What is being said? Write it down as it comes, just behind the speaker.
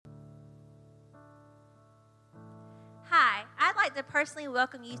like to personally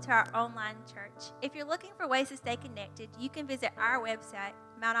welcome you to our online church. If you're looking for ways to stay connected, you can visit our website,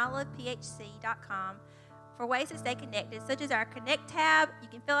 MountOlivePHC.com, for ways to stay connected, such as our Connect tab. You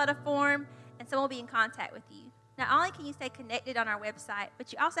can fill out a form, and someone will be in contact with you. Not only can you stay connected on our website,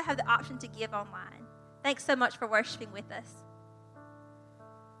 but you also have the option to give online. Thanks so much for worshiping with us.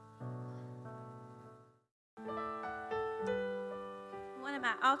 One of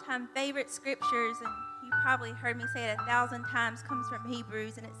my all-time favorite scriptures, and you probably heard me say it 1,000 times, comes from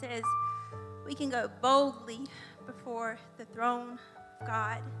Hebrews, and it says, we can go boldly before the throne of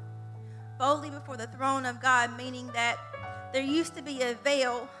God. Boldly before the throne of God, meaning that there used to be a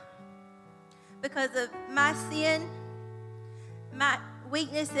veil because of my sin, my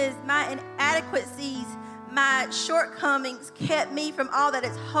weaknesses, my inadequacies, my shortcomings kept me from all that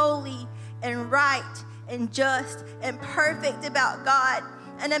is holy and right and just and perfect about God.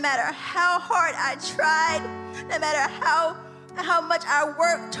 And no matter how hard I tried, no matter how much I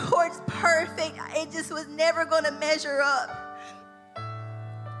worked towards perfect, it just was never going to measure up.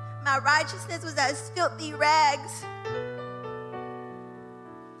 My righteousness was as filthy rags.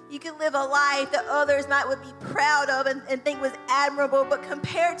 You can live a life that others would be proud of and think was admirable, but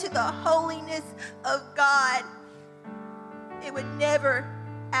compared to the holiness of God, it would never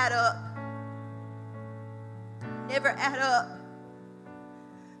add up. Never add up.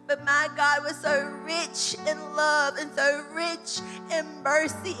 But my God was so rich in love and so rich in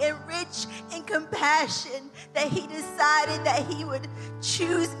mercy and rich in compassion that he decided that he would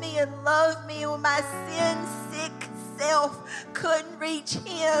choose me and love me when my sin-sick self couldn't reach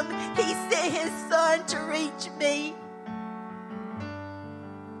him. He sent his son to reach me.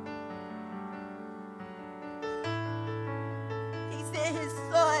 He sent his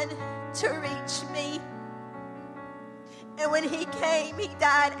son to reach me. And when he came, he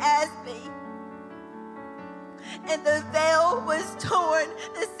died as me. And the veil was torn.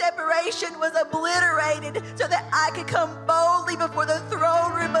 The separation was obliterated so that I could come boldly before the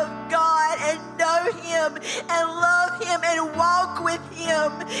throne room of God and know him and love him and walk with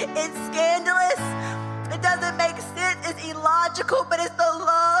him. It's scandalous. It doesn't make sense. It's illogical, but it's the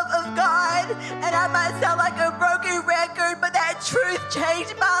love of God. And I might sound like a broken record, but that truth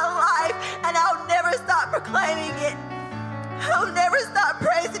changed my life, and I'll never stop proclaiming it. I'll never stop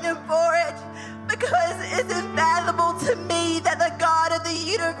praising him for it, because it's invaluable to me that the God of the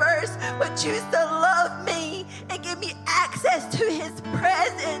universe would choose to love me and give me access to his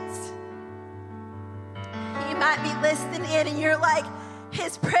presence. You might be listening in and you're like,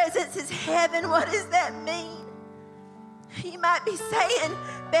 his presence is heaven. What does that mean? You might be saying,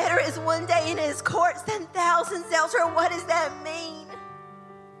 better is one day in his courts than thousands elsewhere. What does that mean?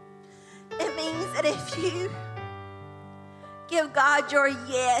 It means that if you give God your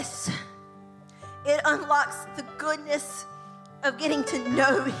yes, it unlocks the goodness of getting to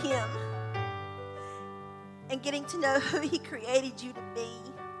know him and getting to know who he created you to be.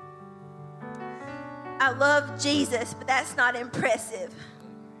 I love Jesus, but that's not impressive.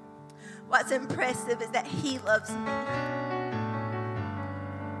 What's impressive is that he loves me.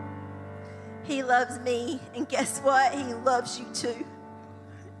 He loves me, and guess what? He loves you too.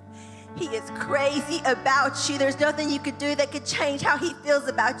 He is crazy about you. There's nothing you could do that could change how he feels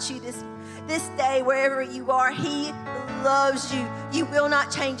about you this day, wherever you are. He loves you. You will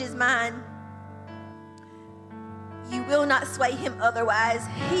not change his mind. You will not sway him otherwise.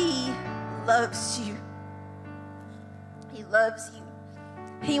 He loves you. He loves you.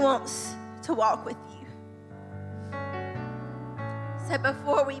 He wants to walk with you. So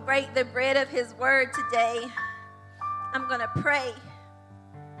before we break the bread of his word today, I'm going to pray.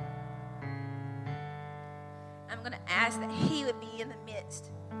 I'm going to ask that he would be in the midst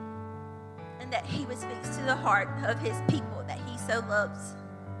and that he would speak to the heart of his people that he so loves.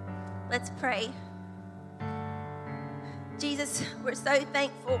 Let's pray. Jesus, we're so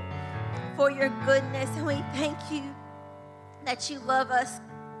thankful for your goodness, and we thank you that you love us.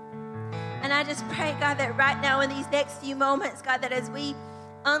 And I just pray, God, that right now in these next few moments, God, that as we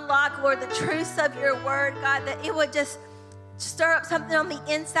unlock, Lord, the truths of your word, God, that it would just stir up something on the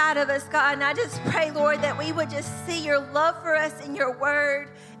inside of us, God. And I just pray, Lord, that we would just see your love for us in your word.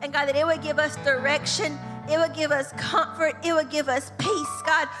 And God, that it would give us direction. It would give us comfort. It would give us peace,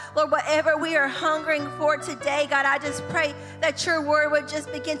 God. Lord, whatever we are hungering for today, God, I just pray that your word would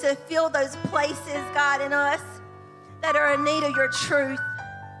just begin to fill those places, God, in us that are in need of your truth.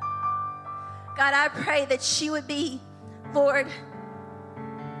 God, I pray that you would be, Lord,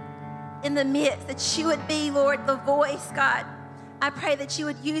 in the midst, that you would be, Lord, the voice, God. I pray that you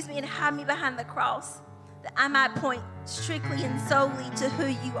would use me and hide me behind the cross, that I might point strictly and solely to who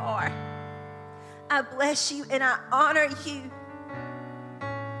you are. I bless you and I honor you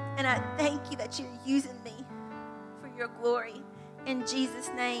And I thank you that you're using me for your glory. In Jesus'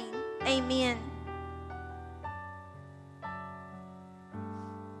 name, amen.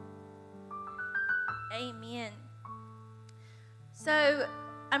 Amen. So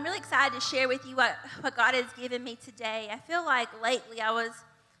I'm really excited to share with you what God has given me today. I feel like lately I was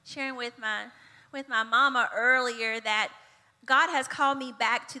sharing with my mama earlier that God has called me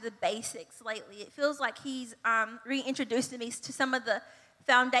back to the basics lately. It feels like he's reintroduced me to some of the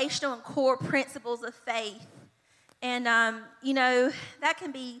foundational and core principles of faith. And, that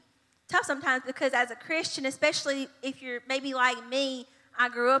can be tough sometimes because as a Christian, especially if you're maybe like me, I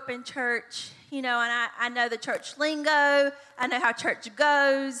grew up in church, and I know the church lingo. I know how church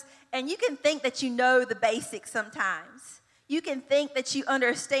goes. And you can think that you know the basics sometimes. You can think that you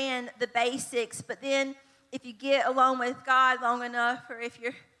understand the basics, but then if you get along with God long enough, or if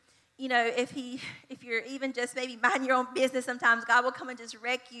you're, if you're even just maybe mind your own business, sometimes God will come and just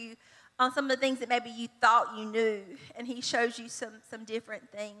wreck you on some of the things that maybe you thought you knew, and he shows you some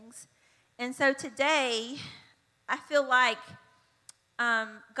different things. And so today, I feel like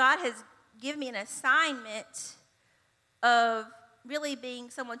God has given me an assignment of really being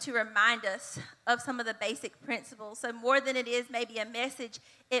someone to remind us of some of the basic principles. So more than it is maybe a message,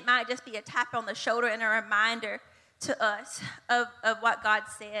 it might just be a tap on the shoulder and a reminder to us of what God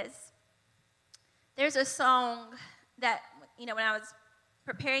says. There's a song that, when I was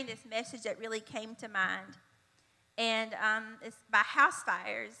preparing this message that really came to mind. And it's by House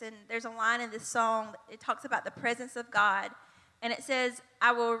Fires. And there's a line in this song, it talks about the presence of God. And it says,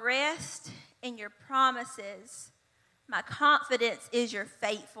 I will rest in your promises. My confidence is your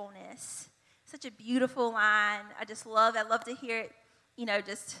faithfulness. Such a beautiful line. I love to hear it,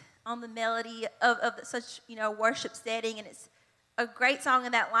 just on the melody of such, worship setting. And it's a great song,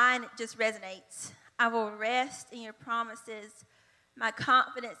 and that line, it just resonates. I will rest in your promises. My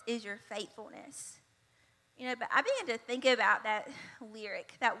confidence is your faithfulness. But I began to think about that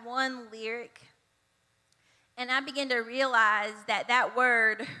lyric, that one lyric. And I began to realize that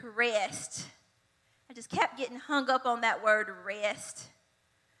word rest, I just kept getting hung up on that word rest.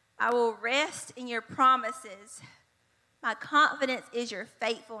 I will rest in your promises. My confidence is your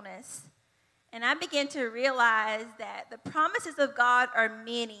faithfulness. And I began to realize that the promises of God are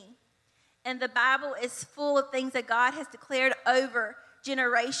many. And the Bible is full of things that God has declared over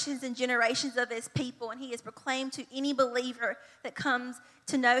generations and generations of his people. And he has proclaimed to any believer that comes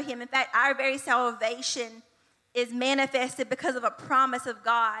to know him. In fact, our very salvation is manifested because of a promise of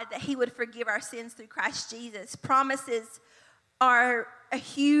God that he would forgive our sins through Christ Jesus. Promises are a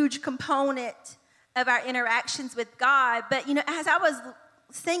huge component of our interactions with God. But, as I was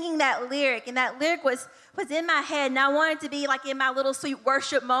singing that lyric, and that lyric was in my head, and I wanted to be like in my little sweet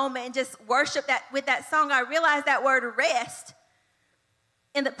worship moment and just worship that with that song, I realized that word rest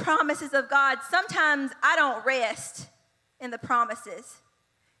in the promises of God. Sometimes I don't rest in the promises.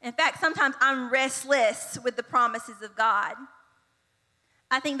 In fact, sometimes I'm restless with the promises of God.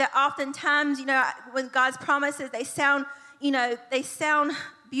 I think that oftentimes, when God's promises, they sound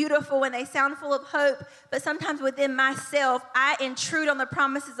beautiful and they sound full of hope, but sometimes within myself, I intrude on the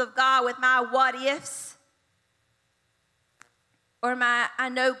promises of God with my what ifs or my I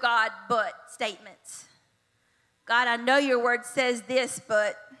know God but statements. God, I know your word says this,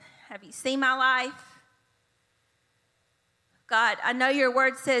 but have you seen my life? God, I know your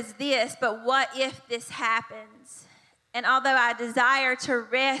word says this, but what if this happens? And although I desire to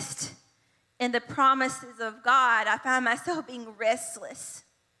rest in the promises of God, I find myself being restless.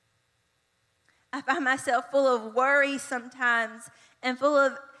 I find myself full of worry sometimes and full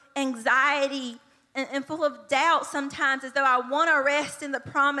of anxiety and full of doubt sometimes, as though I want to rest in the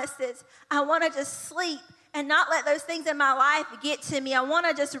promises. I want to just sleep and not let those things in my life get to me. I want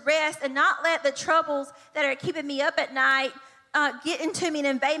to just rest and not let the troubles that are keeping me up at night get into me and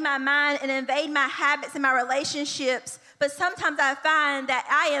invade my mind and invade my habits and my relationships. But sometimes I find that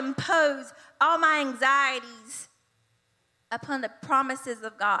I impose all my anxieties upon the promises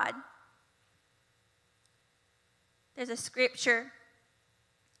of God. There's a scripture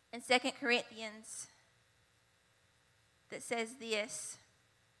in 2 Corinthians that says this: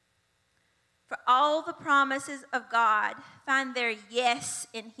 for all the promises of God find their yes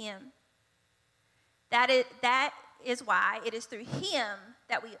in him. That is why it is through him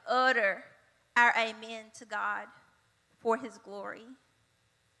that we utter our amen to God for his glory.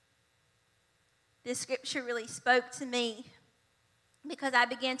 This scripture really spoke to me because I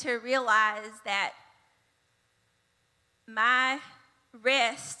began to realize that my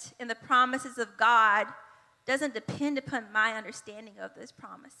rest in the promises of God doesn't depend upon my understanding of those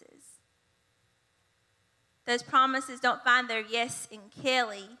promises. Those promises don't find their yes in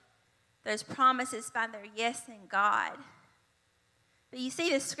Kelly, those promises find their yes in God. But you see,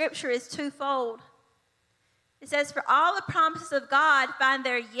 the scripture is twofold. It says, for all the promises of God find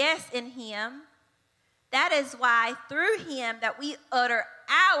their yes in him. That is why through him that we utter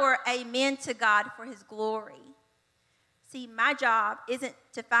our amen to God for his glory. See, my job isn't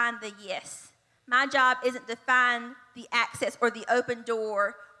to find the yes. My job isn't to find the access or the open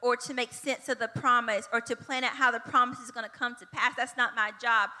door or to make sense of the promise or to plan out how the promise is going to come to pass. That's not my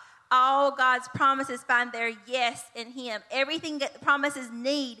job. All God's promises find their yes in him. Everything that the promises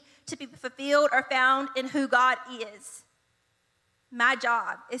need to be fulfilled or found in who God is. My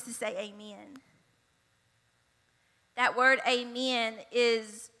job is to say amen. That word amen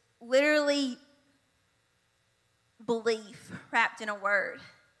is literally belief wrapped in a word.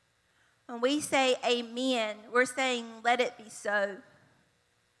 When we say amen, we're saying let it be so.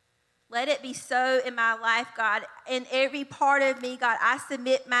 Let it be so in my life, God. In every part of me, God, I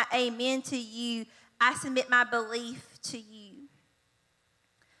submit my amen to you. I submit my belief to you.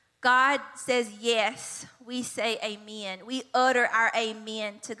 God says yes. We say amen. We utter our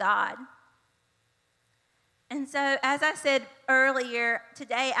amen to God. And so, as I said earlier,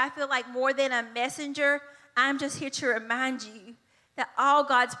 today I feel like more than a messenger, I'm just here to remind you that all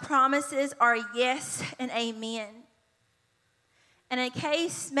God's promises are yes and amen. And in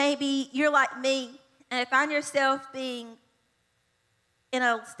case maybe you're like me and find yourself being in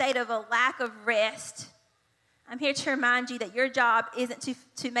a state of a lack of rest, I'm here to remind you that your job isn't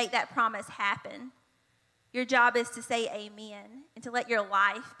to make that promise happen. Your job is to say amen and to let your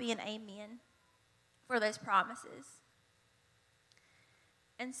life be an amen for those promises.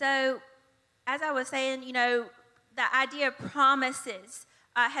 And so, as I was saying, the idea of promises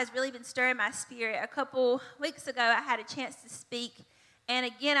has really been stirring my spirit. A couple weeks ago, I had a chance to speak, and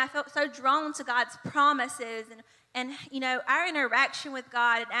again, I felt so drawn to God's promises and our interaction with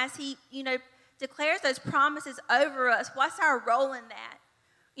God, and as He, declares those promises over us, what's our role in that?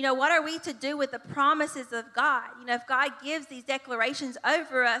 What are we to do with the promises of God? If God gives these declarations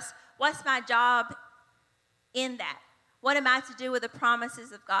over us, what's my job in that? What am I to do with the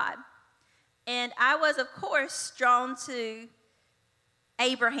promises of God? And I was, of course, drawn to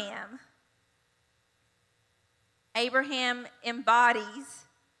Abraham. Abraham embodies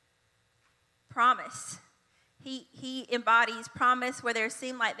promise. He embodies promise where there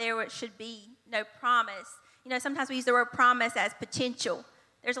seemed like there should be no promise. Sometimes we use the word promise as potential.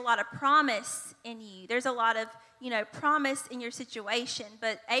 There's a lot of promise in you. There's a lot of, promise in your situation.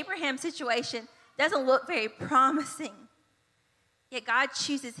 But Abraham's situation doesn't look very promising. Yet God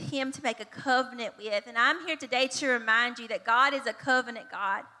chooses him to make a covenant with. And I'm here today to remind you that God is a covenant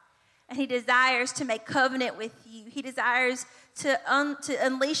God. And he desires to make covenant with you. He desires to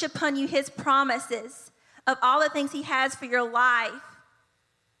unleash upon you his promises of all the things he has for your life.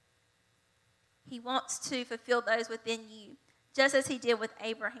 He wants to fulfill those within you, just as he did with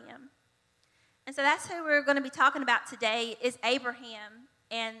Abraham. And so that's who we're going to be talking about today is Abraham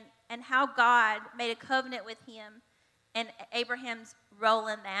and how God made a covenant with him and Abraham's role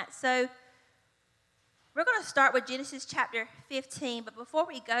in that. So we're going to start with Genesis chapter 15, but before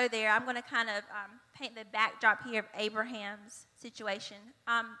we go there, I'm going to kind of paint the backdrop here of Abraham's situation.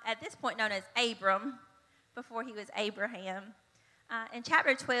 At this point known as Abram, before he was Abraham. In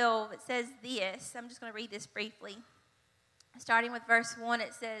chapter 12, it says this. I'm just going to read this briefly. Starting with verse 1,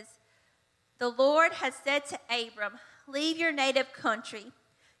 it says, "The Lord has said to Abram, leave your native country,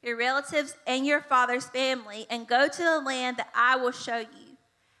 your relatives and your father's family, and go to the land that I will show you.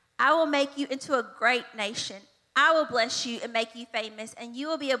 I will make you into a great nation. I will bless you and make you famous, and you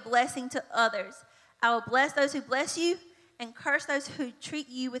will be a blessing to others. I will bless those who bless you and curse those who treat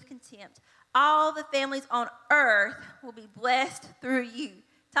you with contempt. All the families on earth will be blessed through you."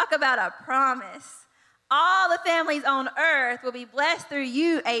 Talk about a promise. All the families on earth will be blessed through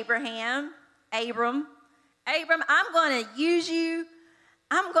you, Abram, I'm going to use you.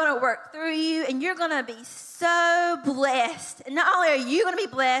 I'm going to work through you, and you're going to be so blessed. And not only are you going to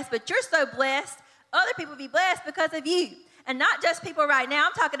be blessed, but you're so blessed, other people will be blessed because of you. And not just people right now.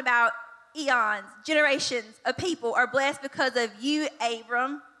 I'm talking about eons, generations of people are blessed because of you,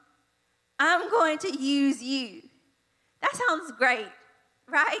 Abram. I'm going to use you. That sounds great,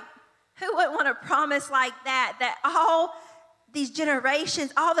 right? Who wouldn't want a promise like that, that all these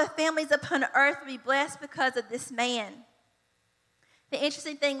generations, all the families upon earth will be blessed because of this man? The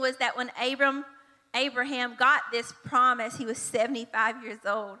interesting thing was that when Abraham got this promise, he was 75 years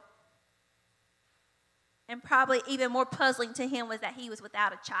old. And probably even more puzzling to him was that he was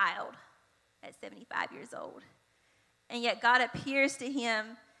without a child at 75 years old. And yet God appears to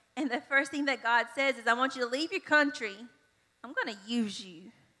him, and the first thing that God says is, I want you to leave your country. I'm going to use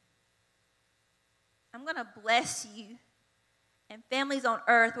you. I'm going to bless you, and families on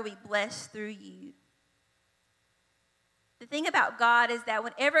earth will be blessed through you. The thing about God is that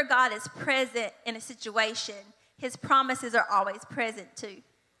whenever God is present in a situation, his promises are always present too.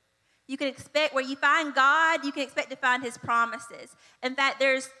 You can expect, where you find God, you can expect to find his promises. In fact,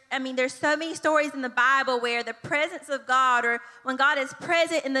 there's so many stories in the Bible where the presence of God, or when God is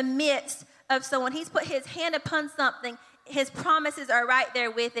present in the midst of someone, he's put his hand upon something, his promises are right there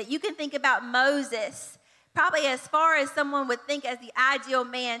with it. You can think about Moses, probably as far as someone would think as the ideal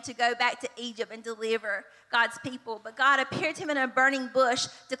man to go back to Egypt and deliver God's people. But God appeared to him in a burning bush,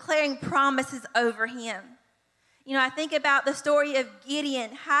 declaring promises over him. You know, I think about the story of Gideon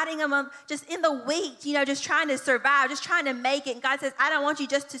hiding among, just in the wheat, just trying to survive, just trying to make it. And God says, I don't want you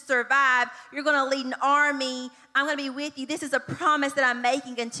just to survive. You're going to lead an army. I'm going to be with you. This is a promise that I'm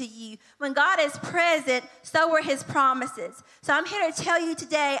making unto you. When God is present, so are his promises. So I'm here to tell you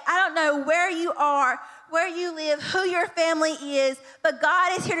today, I don't know where you are, where you live, who your family is, but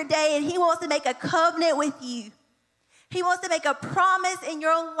God is here today and he wants to make a covenant with you. He wants to make a promise in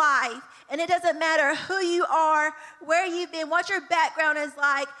your life. And it doesn't matter who you are, where you've been, what your background is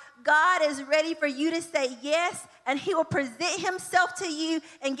like. God is ready for you to say yes, and he will present himself to you.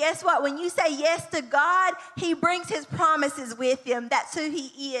 And guess what? When you say yes to God, he brings his promises with him. That's who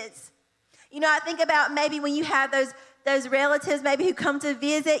he is. I think about maybe when you have those relatives maybe who come to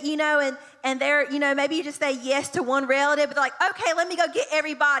visit, and they're, maybe you just say yes to one relative, but they're like, okay, let me go get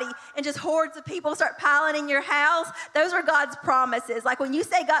everybody, and just hordes of people start piling in your house. Those are God's promises. Like when you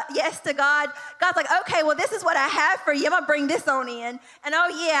say yes to God, God's like, okay, well, this is what I have for you. I'm going to bring this on in. And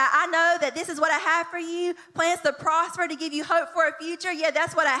oh yeah, I know that this is what I have for you. Plans to prosper, to give you hope for a future. Yeah,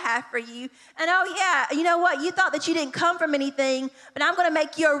 that's what I have for you. And oh yeah, you know what? You thought that you didn't come from anything, but I'm going to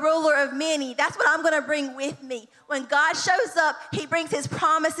make you a ruler of many. That's what I'm going to bring with me. When God shows up, he brings his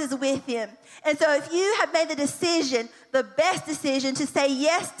promises with him. And so if you have made the decision, the best decision, to say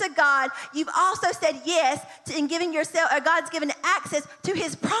yes to God, you've also said yes to in giving yourself, or God's given access to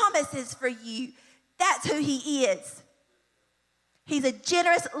his promises for you. That's who he is. He's a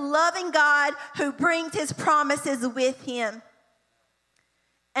generous, loving God who brings his promises with him.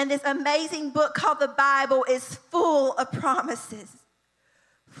 And this amazing book called the Bible is full of promises.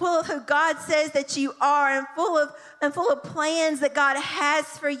 Full of who God says that you are, and full of plans that God has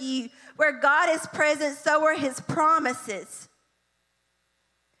for you. Where God is present, so are his promises.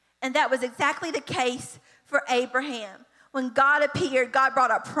 And that was exactly the case for Abraham. When God appeared, God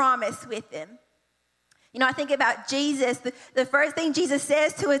brought a promise with him. I think about Jesus. The first thing Jesus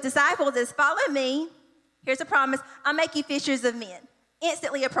says to his disciples is, follow me. Here's a promise. I'll make you fishers of men.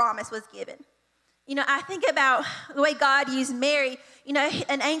 Instantly a promise was given. I think about the way God used Mary.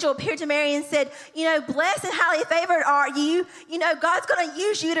 An angel appeared to Mary and said, blessed and highly favored are you. God's going to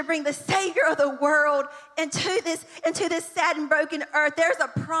use you to bring the Savior of the world into this sad and broken earth. There's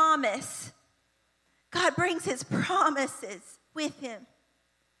a promise. God brings his promises with him.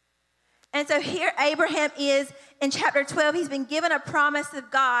 And so here Abraham is in chapter 12. He's been given a promise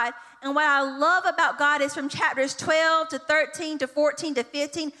of God. And what I love about God is from chapters 12 to 13 to 14 to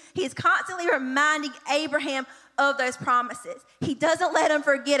 15, he's constantly reminding Abraham of those promises. He doesn't let him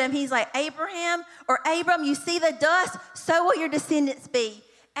forget him. He's like, Abraham, or Abram, you see the dust, so will your descendants be.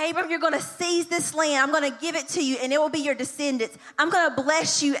 Abram, you're going to seize this land. I'm going to give it to you, and it will be your descendants. I'm going to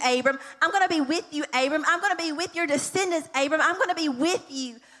bless you, Abram. I'm going to be with you, Abram. I'm going to be with your descendants, Abram. I'm going to be with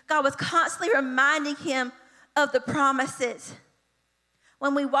you. God was constantly reminding him of the promises.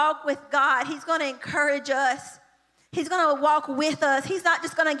 When we walk with God, he's going to encourage us. He's going to walk with us. He's not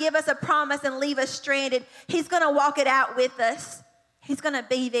just going to give us a promise and leave us stranded. He's going to walk it out with us. He's going to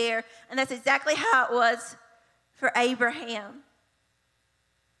be there. And that's exactly how it was for Abraham.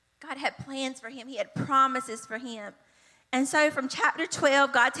 God had plans for him. He had promises for him. And so from chapter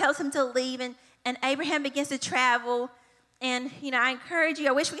 12, God tells him to leave, and Abraham begins to travel. And, I encourage you,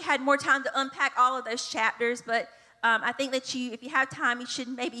 I wish we had more time to unpack all of those chapters, but I think that if you have time, you should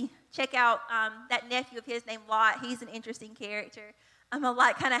maybe check out that nephew of his named Lot. He's an interesting character. A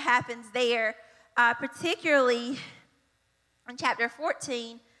lot kind of happens there, particularly in chapter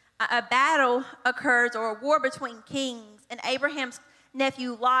 14, a battle occurs, or a war between kings, and Abraham's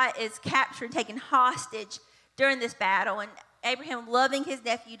nephew Lot is captured and taken hostage during this battle. And Abraham, loving his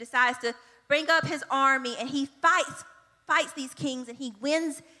nephew, decides to bring up his army, and he fights these kings, and he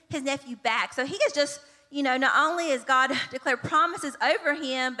wins his nephew back. So he is just, not only has God declared promises over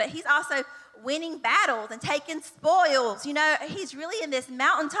him, but he's also winning battles and taking spoils. He's really in this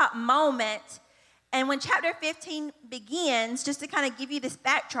mountaintop moment. And when chapter 15 begins, just to kind of give you this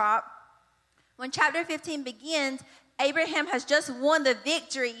backdrop, when chapter 15 begins, Abraham has just won the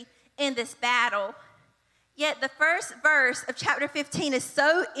victory in this battle. Yet the first verse of chapter 15 is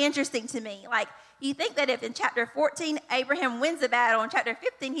so interesting to me. Like, you think that if in chapter 14 Abraham wins the battle, in chapter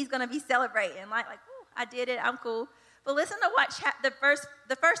 15 he's going to be celebrating. Like, ooh, I did it, I'm cool. But listen to what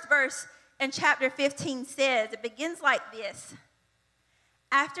the first verse in chapter 15 says. It begins like this.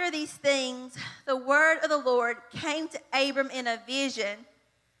 After these things, the word of the Lord came to Abram in a vision.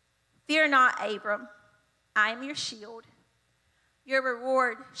 Fear not, Abram, I am your shield. Your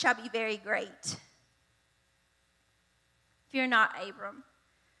reward shall be very great. Fear not, Abram,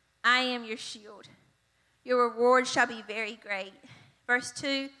 I am your shield. Your reward shall be very great. Verse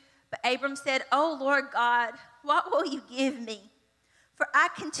 2, but Abram said, O Lord God, what will you give me? For I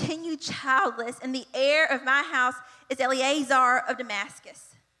continue childless, and the heir of my house is Eliezer of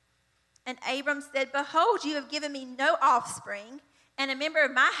Damascus. And Abram said, behold, you have given me no offspring, and a member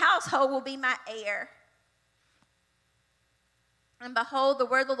of my household will be my heir. And behold, the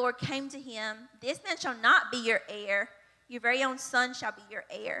word of the Lord came to him, this man shall not be your heir, your very own son shall be your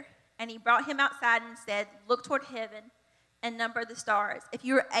heir. And he brought him outside and said, look toward heaven and number the stars. If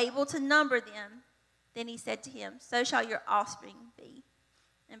you are able to number them, then he said to him, so shall your offspring be.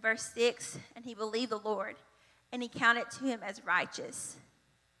 In verse 6, and he believed the Lord, and he counted to him as righteous.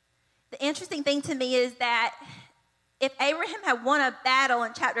 The interesting thing to me is that if Abraham had won a battle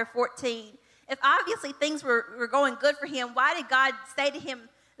in chapter 14, if obviously things were going good for him, why did God say to him,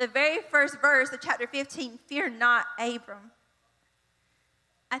 the very first verse of chapter 15, fear not, Abram?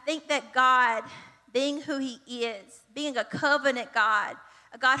 I think that God, being who he is, being a covenant God,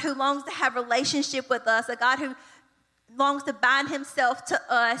 a God who longs to have relationship with us, a God who longs to bind himself to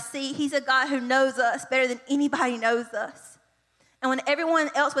us. See, he's a God who knows us better than anybody knows us. And when everyone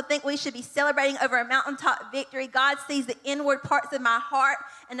else would think we should be celebrating over a mountaintop victory, God sees the inward parts of my heart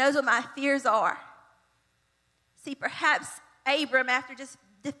and knows what my fears are. See, perhaps Abram, after just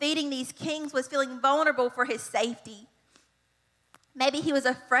defeating these kings, was feeling vulnerable for his safety. Maybe he was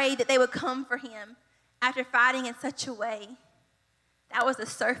afraid that they would come for him after fighting in such a way. That was a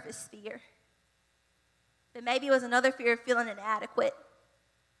surface fear. But maybe it was another fear of feeling inadequate,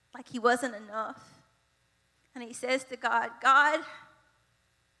 like he wasn't enough. And he says to God, God,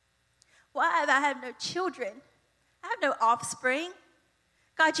 why have I had no children? I have no offspring.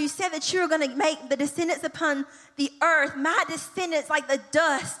 God, you said that you were going to make the descendants upon the earth, my descendants like the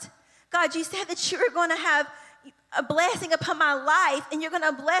dust. God, you said that you were going to have a blessing upon my life and you're going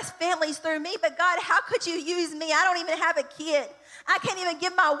to bless families through me. But God, how could you use me? I don't even have a kid. I can't even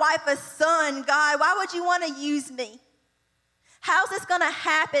give my wife a son, God. Why would you want to use me? How's this going to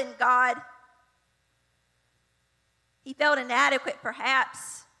happen, God? He felt inadequate,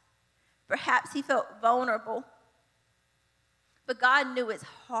 perhaps. Perhaps he felt vulnerable. But God knew his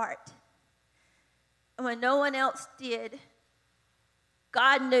heart. And when no one else did,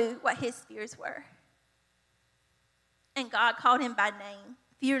 God knew what his fears were. And God called him by name.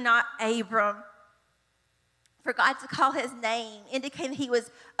 Fear not, Abram. For God to call his name, indicating he was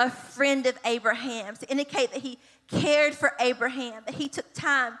a friend of Abraham's, to indicate that he cared for Abraham, that he took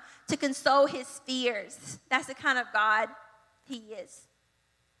time to console his fears. That's the kind of God he is.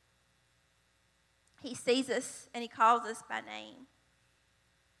 He sees us and he calls us by name.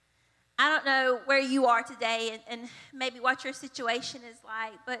 I don't know where you are today and maybe what your situation is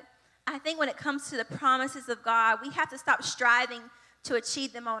like, but I think when it comes to the promises of God, we have to stop striving to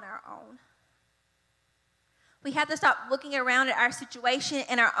achieve them on our own. We have to stop looking around at our situation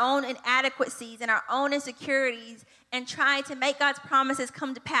and our own inadequacies and our own insecurities and trying to make God's promises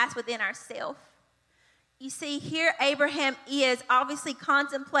come to pass within ourselves. You see, here Abraham is obviously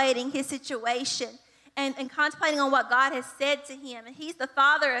contemplating his situation and contemplating on what God has said to him. And he's the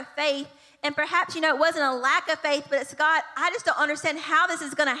father of faith. And perhaps, it wasn't a lack of faith, but it's, God, I just don't understand how this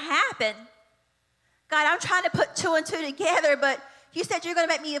is going to happen. God, I'm trying to put two and two together, but you said you're going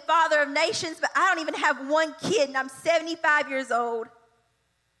to make me a father of nations, but I don't even have one kid, and I'm 75 years old.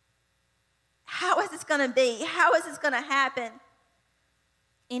 How is this going to be? How is this going to happen?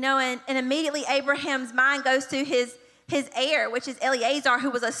 And immediately Abraham's mind goes to his heir, which is Eliezer,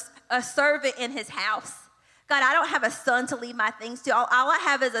 who was a servant in his house. God, I don't have a son to leave my things to. All I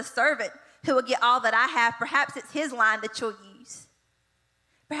have is a servant who will get all that I have. Perhaps it's his line that you'll use.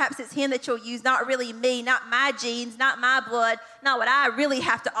 Perhaps it's him that you'll use, not really me, not my genes, not my blood, not what I really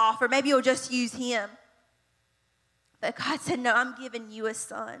have to offer. Maybe you'll just use him. But God said, no, I'm giving you a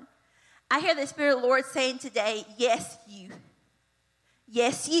son. I hear the Spirit of the Lord saying today, yes, you.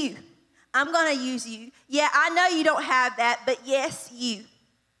 Yes, you. I'm going to use you. Yeah, I know you don't have that, but yes, you.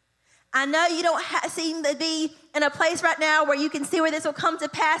 I know you don't seem to be in a place right now where you can see where this will come to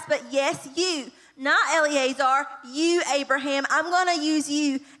pass, but yes, you, not Eliezer, you, Abraham, I'm going to use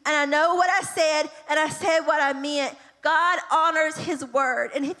you. And I know what I said, and I said what I meant. God honors his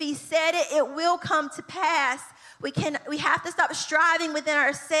word, and if he said it, it will come to pass. We have to stop striving within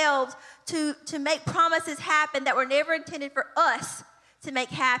ourselves to make promises happen that were never intended for us to make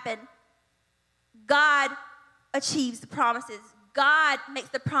happen. God achieves the promises. God makes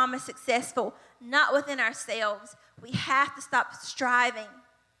the promise successful, not within ourselves. We have to stop striving.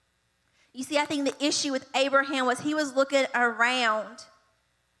 You see, I think the issue with Abraham was he was looking around,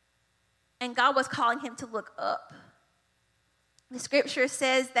 and God was calling him to look up. The scripture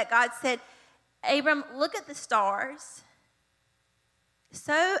says that God said, Abram, look at the stars.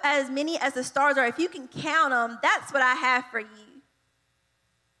 So as many as the stars are, if you can count them, that's what I have for you.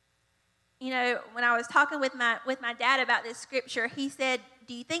 You know, when I was talking with my dad about this scripture, he said,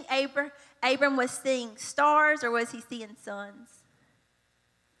 do you think Abram was seeing stars or was he seeing suns?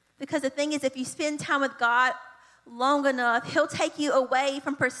 Because the thing is, if you spend time with God long enough, he'll take you away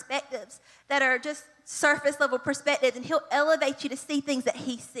from perspectives that are just surface level perspectives, and he'll elevate you to see things that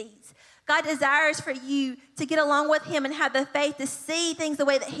he sees. God desires for you to get along with him and have the faith to see things the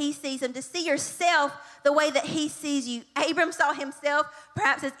way that he sees them, to see yourself the way that he sees you. Abram saw himself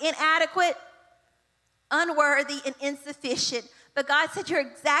perhaps as inadequate, unworthy, and insufficient. But God said, you're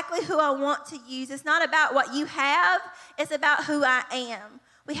exactly who I want to use. It's not about what you have. It's about who I am.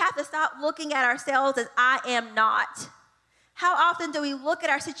 We have to stop looking at ourselves as I am not. How often do we look at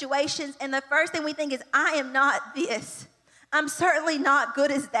our situations and the first thing we think is, I am not this. I'm certainly not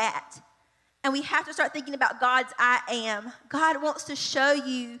good as that. And we have to start thinking about God's I am. God wants to show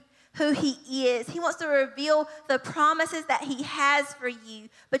you who he is. He wants to reveal the promises that he has for you.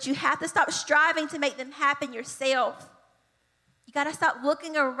 But you have to stop striving to make them happen yourself. You got to stop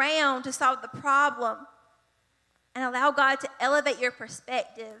looking around to solve the problem and allow God to elevate your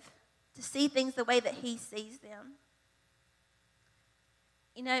perspective to see things the way that he sees them.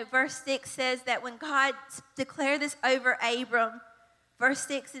 You know, verse 6 says that when God declared this over Abram, verse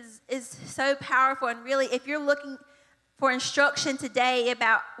 6 is so powerful. And really, if you're looking for instruction today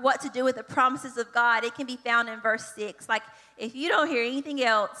about what to do with the promises of God, it can be found in verse 6. Like, if you don't hear anything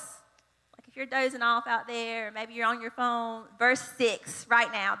else, like if you're dozing off out there, or maybe you're on your phone, verse 6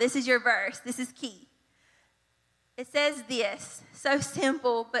 right now, this is your verse. This is key. It says this, so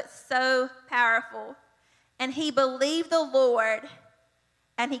simple but so powerful. And he believed the Lord,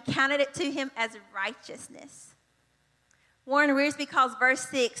 and he counted it to him as righteousness. Warren Wiersbe calls verse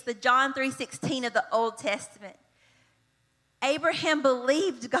 6 the John 3:16 of the Old Testament. Abraham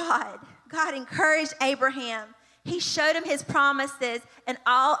believed God. God encouraged Abraham. He showed him his promises, and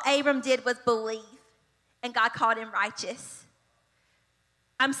all Abram did was believe, and God called him righteous.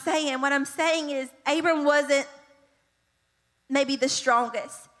 What I'm saying is Abram wasn't maybe the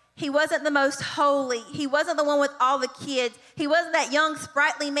strongest. He wasn't the most holy. He wasn't the one with all the kids. He wasn't that young,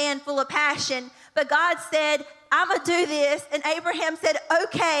 sprightly man full of passion. But God said, I'm going to do this. And Abraham said,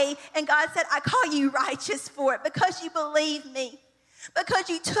 okay. And God said, I call you righteous for it because you believe me. Because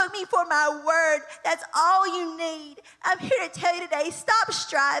you took me for my word. That's all you need. I'm here to tell you today, stop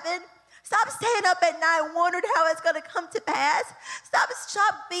striving. Stop staying up at night wondering how it's going to come to pass.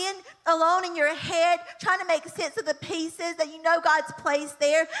 Stop being alone in your head, trying to make sense of the pieces that you know God's placed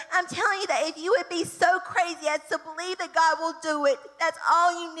there. I'm telling you that if you would be so crazy as to believe that God will do it, that's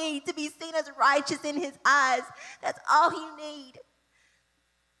all you need to be seen as righteous in his eyes. That's all you need.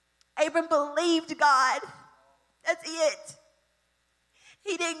 Abram believed God. That's it.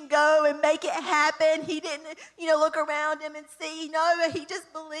 He didn't go and make it happen. He didn't, look around him and see. No, he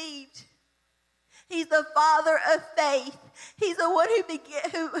just believed. He's the father of faith. He's the one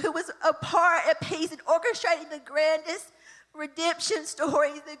who was a piece in orchestrating the grandest redemption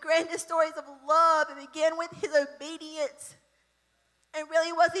stories, the grandest stories of love. It began with his obedience. And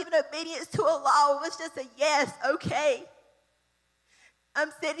really wasn't even obedience to a law. It was just a yes, okay.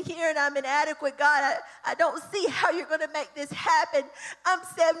 I'm sitting here and I'm inadequate, God. I don't see how you're going to make this happen. I'm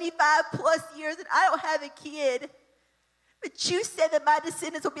 75 plus years and I don't have a kid. But you said that my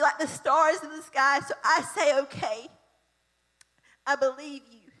descendants will be like the stars in the sky. So I say, okay, I believe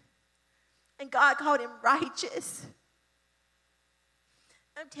you. And God called him righteous.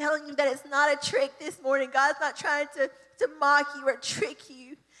 I'm telling you that it's not a trick this morning. God's not trying to mock you or trick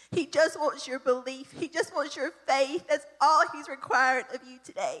you. He just wants your belief. He just wants your faith. That's all he's required of you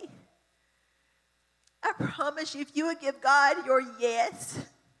today. I promise you, if you would give God your yes,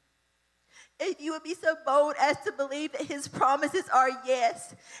 if you would be so bold as to believe that his promises are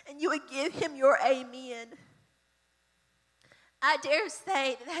yes, and you would give him your amen, I dare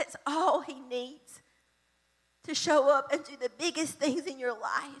say that that's all he needs to show up and do the biggest things in your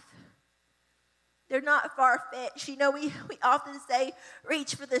life. They're not far-fetched. You know, we often say,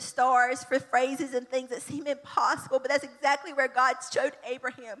 reach for the stars, for phrases and things that seem impossible, but that's exactly where God showed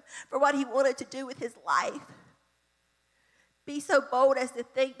Abraham for what he wanted to do with his life. Be so bold as to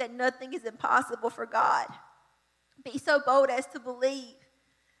think that nothing is impossible for God. Be so bold as to believe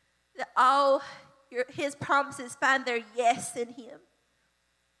that all his promises find their yes in him.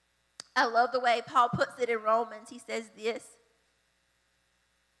 I love the way Paul puts it in Romans. He says this,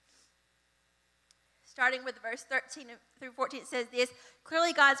 starting with verse 13 through 14, it says this,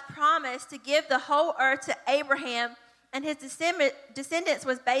 clearly God's promise to give the whole earth to Abraham and his descendants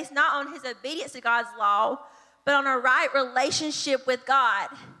was based not on his obedience to God's law, but on a right relationship with God.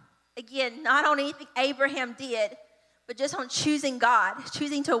 Again, not on anything Abraham did, but just on choosing God,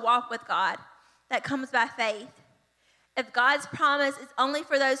 choosing to walk with God. That comes by faith. If God's promise is only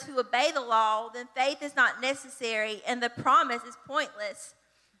for those who obey the law, then faith is not necessary and the promise is pointless.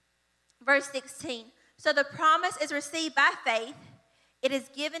 Verse 16, so the promise is received by faith. It is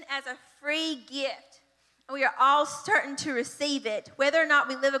given as a free gift, and we are all certain to receive it, whether or not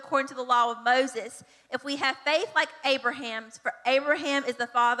we live according to the law of Moses. If we have faith like Abraham's, for Abraham is the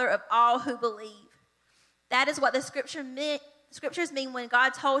father of all who believe. That is what the scriptures mean when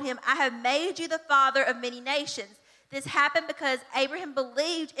God told him, I have made you the father of many nations. This happened because Abraham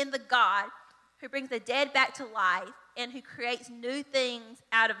believed in the God who brings the dead back to life and who creates new things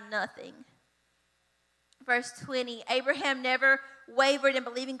out of nothing. Verse 20, Abraham never wavered in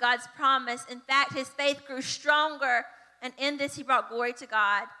believing God's promise. In fact, his faith grew stronger, and in this he brought glory to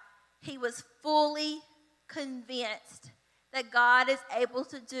God. He was fully convinced that God is able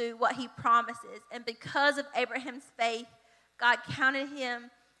to do what he promises. And because of Abraham's faith, God counted him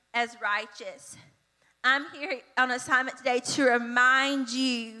as righteous. I'm here on assignment today to remind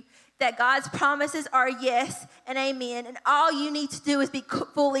you that God's promises are yes and amen. And all you need to do is be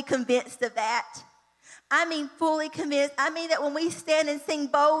fully convinced of that. I mean fully convinced. I mean that when we stand and sing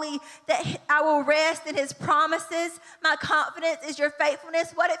boldly that I will rest in his promises, my confidence is your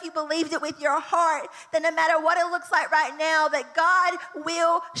faithfulness. What if you believed it with your heart? That no matter what it looks like right now, that God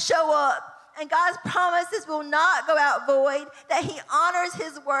will show up. And God's promises will not go out void, that he honors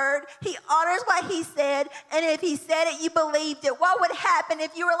his word. He honors what he said. And if he said it, you believed it. What would happen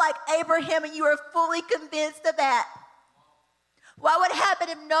if you were like Abraham and you were fully convinced of that? What would happen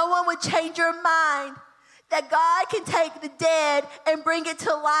if no one would change your mind? That God can take the dead and bring it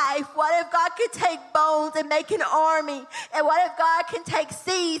to life. What if God could take bones and make an army? And what if God can take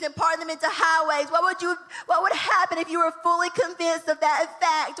seas and part them into highways? What would happen if you were fully convinced of that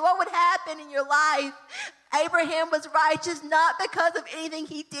fact? What would happen in your life? Abraham was righteous not because of anything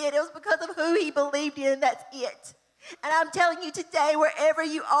he did. It was because of who he believed in. That's it. And I'm telling you today, wherever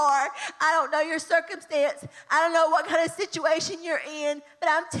you are, I don't know your circumstance. I don't know what kind of situation you're in, but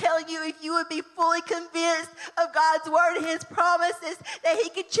I'm telling you, if you would be fully convinced of God's word and his promises, that he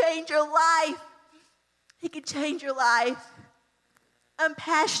could change your life. He could change your life. I'm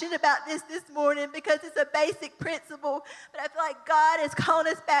passionate about this morning because it's a basic principle, but I feel like God is calling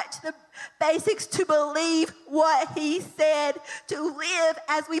us back to the basics to believe what he said, to live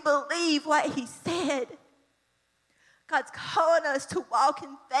as we believe what he said. God's calling us to walk in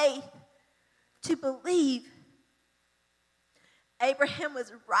faith, to believe. Abraham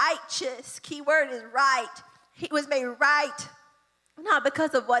was righteous. Key word is right. He was made right, not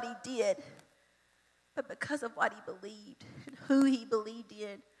because of what he did, but because of what he believed and who he believed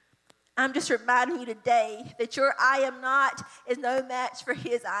in. I'm just reminding you today that your I am not is no match for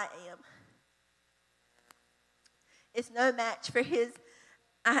his I am. It's no match for his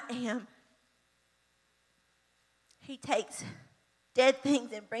I am. He takes dead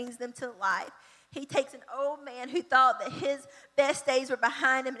things and brings them to life. He takes an old man who thought that his best days were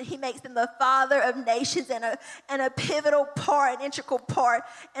behind him, and he makes them the father of nations and a pivotal part, an integral part,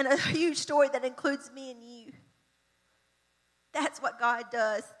 and a huge story that includes me and you. That's what God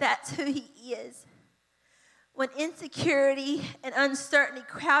does. That's who he is. When insecurity and uncertainty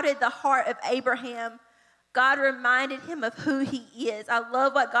crowded the heart of Abraham, God reminded him of who he is. I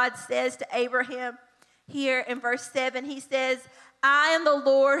love what God says to Abraham. Here in verse 7, he says, I am the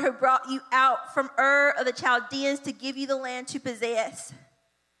Lord who brought you out from Ur of the Chaldeans to give you the land to possess.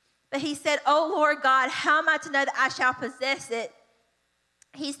 But he said, O Lord God, how am I to know that I shall possess it?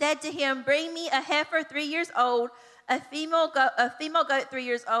 He said to him, bring me a heifer 3 years old, a female goat 3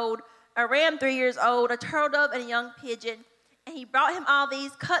 years old, a ram 3 years old, a turtle dove, and a young pigeon. And he brought him all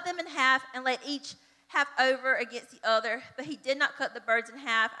these, cut them in half, and laid each half over against the other. But he did not cut the birds in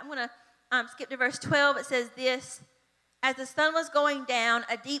half. I'm going to skip to verse 12. It says this, As the sun was going down,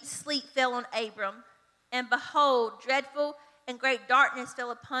 a deep sleep fell on Abram, and behold, dreadful and great darkness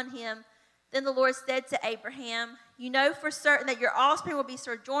fell upon him. Then the Lord said to Abraham, you know for certain that your offspring will be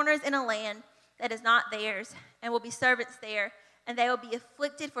sojourners in a land that is not theirs, and will be servants there, and they will be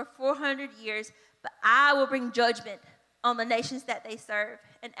afflicted for 400 years, but I will bring judgment on the nations that they serve,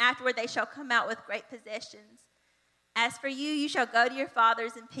 and afterward they shall come out with great possessions. As for you, you shall go to your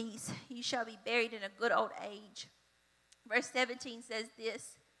fathers in peace. You shall be buried in a good old age. Verse 17 says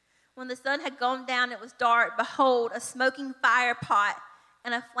this, when the sun had gone down, it was dark. Behold, a smoking fire pot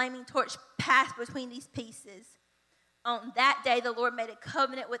and a flaming torch passed between these pieces. On that day, the Lord made a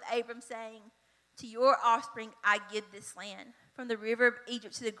covenant with Abram, saying, to your offspring I give this land, from the river of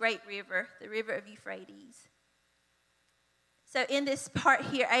Egypt to the great river, the river of Euphrates. So in this part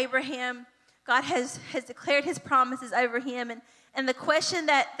here, Abraham, God has declared his promises over him. And the question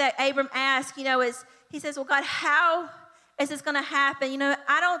that Abram asked, is, he says, well, God, how is this going to happen?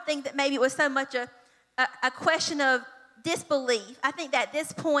 I don't think that maybe it was so much a question of disbelief. I think that at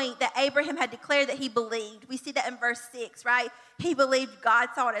this point that Abraham had declared that he believed. We see that in verse 6, right? He believed, God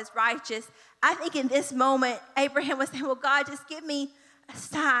saw it as righteous. I think in this moment, Abraham was saying, well, God, just give me a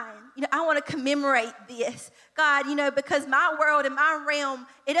sign. I want to commemorate this. God, because my world and my realm,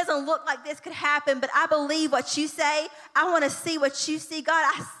 it doesn't look like this could happen, but I believe what you say. I want to see what you see. God,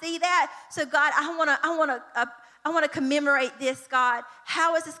 I see that. So God, I want to commemorate this, God.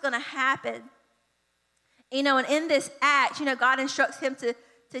 How is this going to happen? And in this act, God instructs him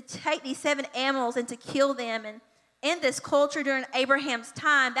to take these 7 animals and to kill them. And in this culture during Abraham's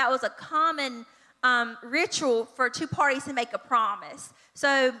time, that was a common ritual for 2 parties to make a promise.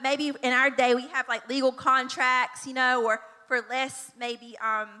 So maybe in our day we have like legal contracts, or for less maybe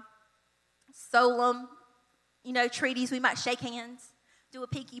solemn, treaties, we might shake hands, do a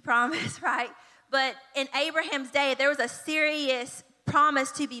pinky promise, right? But in Abraham's day, there was a serious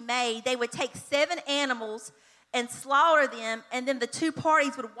promise to be made. They would take 7 animals and slaughter them, and then the 2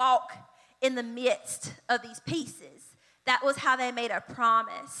 parties would walk in the midst of these pieces. That was how they made a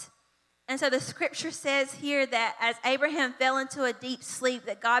promise. And so the scripture says here that as Abraham fell into a deep sleep,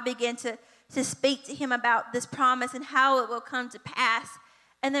 that God began to speak to him about this promise and how it will come to pass.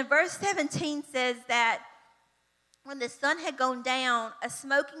 And then verse 17 says that when the sun had gone down, a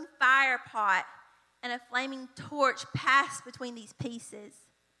smoking fire pot and a flaming torch passed between these pieces.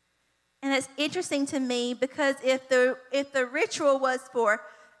 And it's interesting to me because if the ritual was for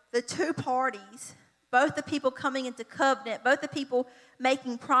the 2 parties, both the people coming into covenant, both the people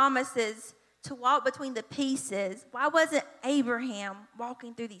making promises to walk between the pieces, why wasn't Abraham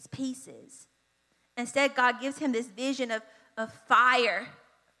walking through these pieces? Instead, God gives him this vision of fire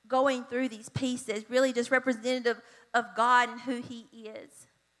going through these pieces, really just representative of God and who he is.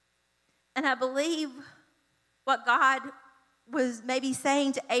 And I believe what God was maybe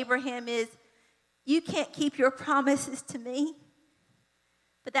saying to Abraham is, you can't keep your promises to me,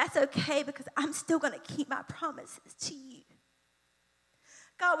 but that's okay because I'm still going to keep my promises to you.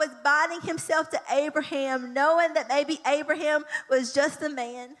 God was binding himself to Abraham, knowing that maybe Abraham was just a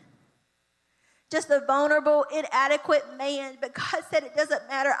man, just a vulnerable, inadequate man, but God said it doesn't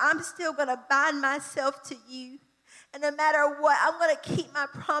matter. I'm still going to bind myself to you. And no matter what, I'm going to keep my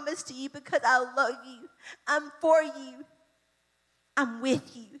promise to you because I love you. I'm for you. I'm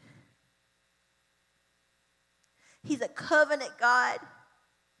with you. He's a covenant God.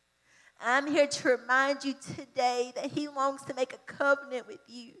 I'm here to remind you today that he longs to make a covenant with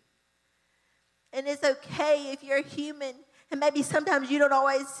you. And it's okay if you're human and maybe sometimes you don't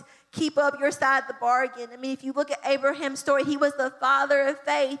always keep up your side of the bargain. I mean, if you look at Abraham's story, he was the father of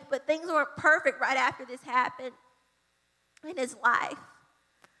faith, but things weren't perfect right after this happened in his life.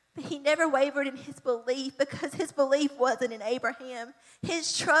 But he never wavered in his belief because his belief wasn't in Abraham.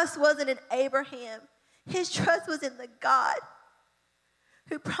 His trust wasn't in Abraham. His trust was in the God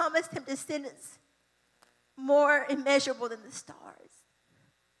who promised him descendants more immeasurable than the stars.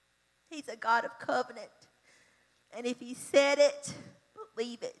 He's a God of covenant. And if he said it,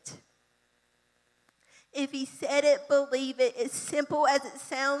 believe it. If he said it, believe it. As simple as it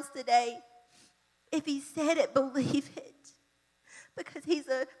sounds today, if he said it, believe it. Because he's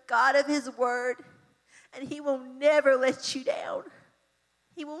a God of his word, and he will never let you down.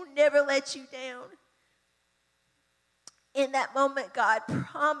 He will never let you down. In that moment, God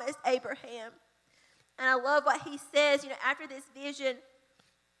promised Abraham. And I love what he says, after this vision,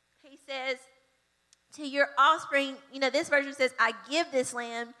 he says, to your offspring, this version says, I give this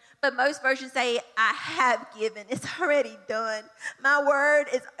land, but most versions say, I have given. It's already done. My word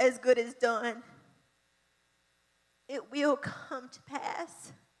is as good as done. It will come to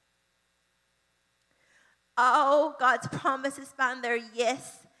pass. all God's promises find their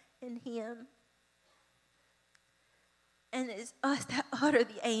yes in him. And it's us that utter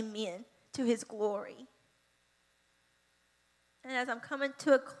the amen to his glory. And as I'm coming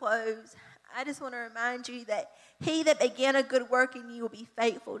to a close, I just want to remind you that he that began a good work in you will be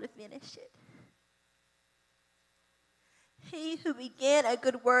faithful to finish it. He who began a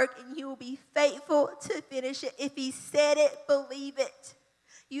good work in you will be faithful to finish it. If he said it, believe it.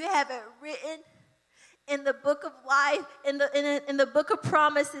 You have it written in the book of life, in the book of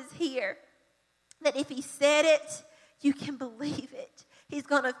promises here, that if he said it, you can believe it. He's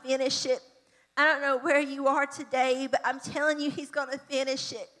going to finish it. I don't know where you are today, but I'm telling you, he's going to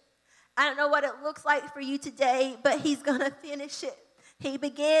finish it. I don't know what it looks like for you today, but he's going to finish it. He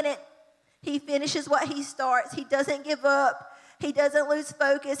began it. He finishes what he starts. He doesn't give up. He doesn't lose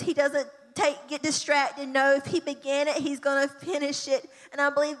focus. He doesn't get distracted. No, if he began it, he's going to finish it. And I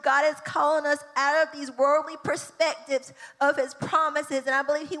believe God is calling us out of these worldly perspectives of his promises. And I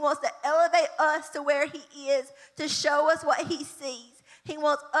believe he wants to elevate us to where he is, to show us what he sees. He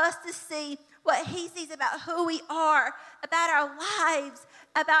wants us to see what he sees about who we are, about our lives,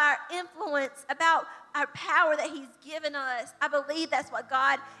 about our influence, about our power that he's given us. I believe that's what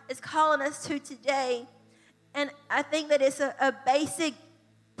God is calling us to today. And I think that it's a basic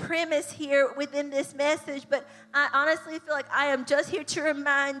premise here within this message, but I honestly feel like I am just here to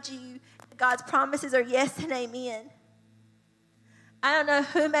remind you that God's promises are yes and amen. I don't know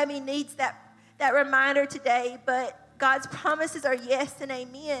who maybe needs that reminder today, but God's promises are yes and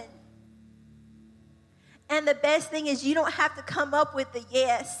amen. And the best thing is you don't have to come up with the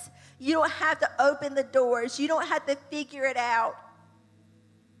yes. You don't have to open the doors. You don't have to figure it out.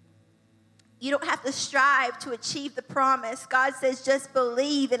 You don't have to strive to achieve the promise. God says, just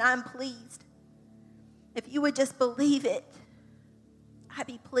believe and I'm pleased. If you would just believe it, I'd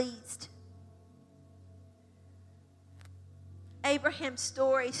be pleased. Abraham's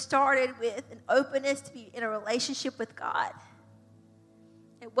story started with an openness to be in a relationship with God.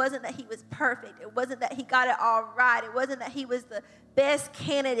 It wasn't that he was perfect. It wasn't that he got it all right. It wasn't that he was the best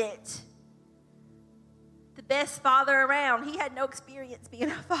candidate, the best father around. He had no experience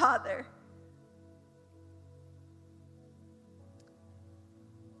being a father.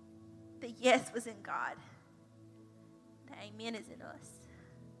 The yes was in God. The amen is in us.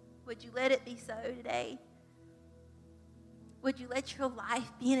 Would you let it be so today? Would you let your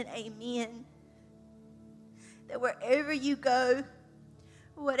life be an amen? That wherever you go,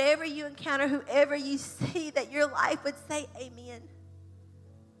 whatever you encounter, whoever you see, that your life would say amen.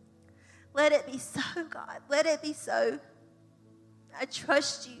 Let it be so, God. Let it be so. I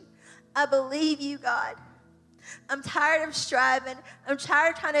trust you. I believe you, God. I'm tired of striving. I'm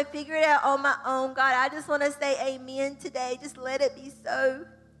tired of trying to figure it out on my own, God. I just want to say amen today. Just let it be so.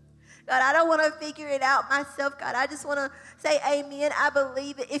 God, I don't want to figure it out myself, God. I just want to say amen. I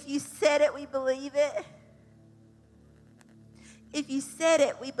believe it. If you said it, we believe it. If you said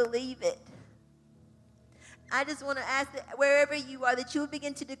it, we believe it. I just want to ask that wherever you are, that you will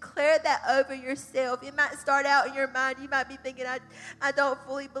begin to declare that over yourself. It might start out in your mind. You might be thinking, I don't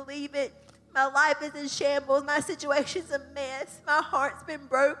fully believe it. My life is in shambles. My situation's a mess. My heart's been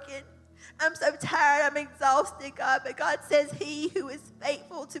broken. I'm so tired. I'm exhausted, God. But God says he who is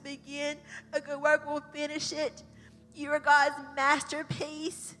faithful to begin a good work will finish it. You are God's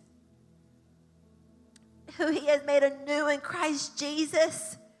masterpiece, who he has made anew in Christ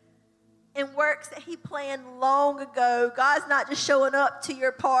Jesus, and works that he planned long ago. God's not just showing up to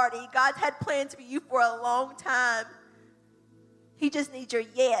your party. God's had plans for you for a long time. He just needs your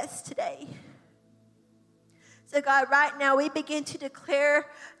yes today. So God, right now we begin to declare,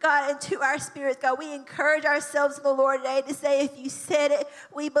 God, into our spirits, God, we encourage ourselves in the Lord today to say, if you said it,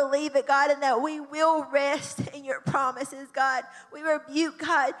 we believe it, God, and that we will rest in your promises, God. We rebuke,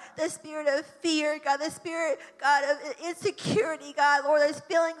 God, the spirit of fear, God, the spirit, God, of insecurity, God, Lord, those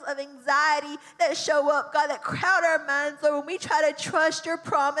feelings of anxiety that show up, God, that crowd our minds, Lord, when we try to trust your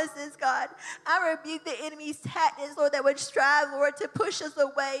promises, God. I rebuke the enemy's tactics, Lord, that would strive, Lord, to push us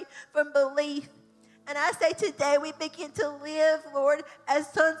away from belief. And I say today we begin to live, Lord, as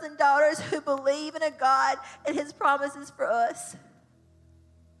sons and daughters who believe in a God and his promises for us.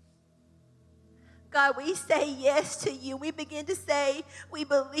 God, we say yes to you. We begin to say we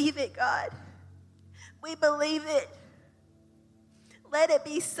believe it, God. We believe it. Let it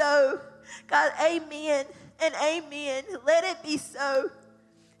be so. God, amen and amen. Let it be so.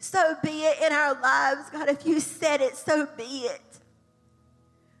 So be it in our lives, God. If you said it, so be it.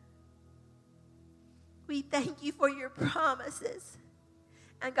 We thank you for your promises.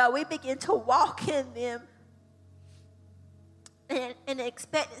 And God, we begin to walk in them. and an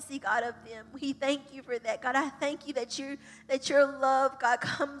expectancy, God, of them. We thank you for that. God, I thank you that your love, God,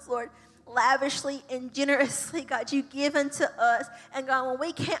 comes, Lord, lavishly and generously, God, you give unto us. And God, when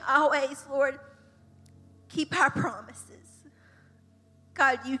we can't always, Lord, keep our promises,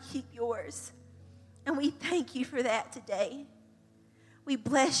 God, you keep yours. And we thank you for that today. We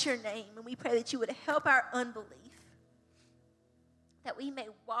bless your name, and we pray that you would help our unbelief, that we may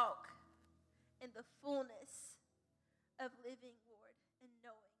walk in the fullness of living, Lord, and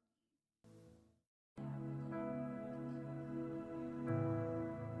knowing.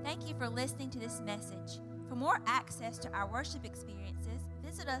 Thank you for listening to this message. For more access to our worship experiences,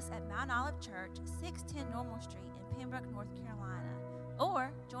 visit us at Mount Olive Church, 610 Normal Street in Pembroke, North Carolina,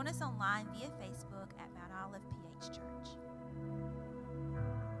 or join us online via Facebook at Mount Olive PH Church.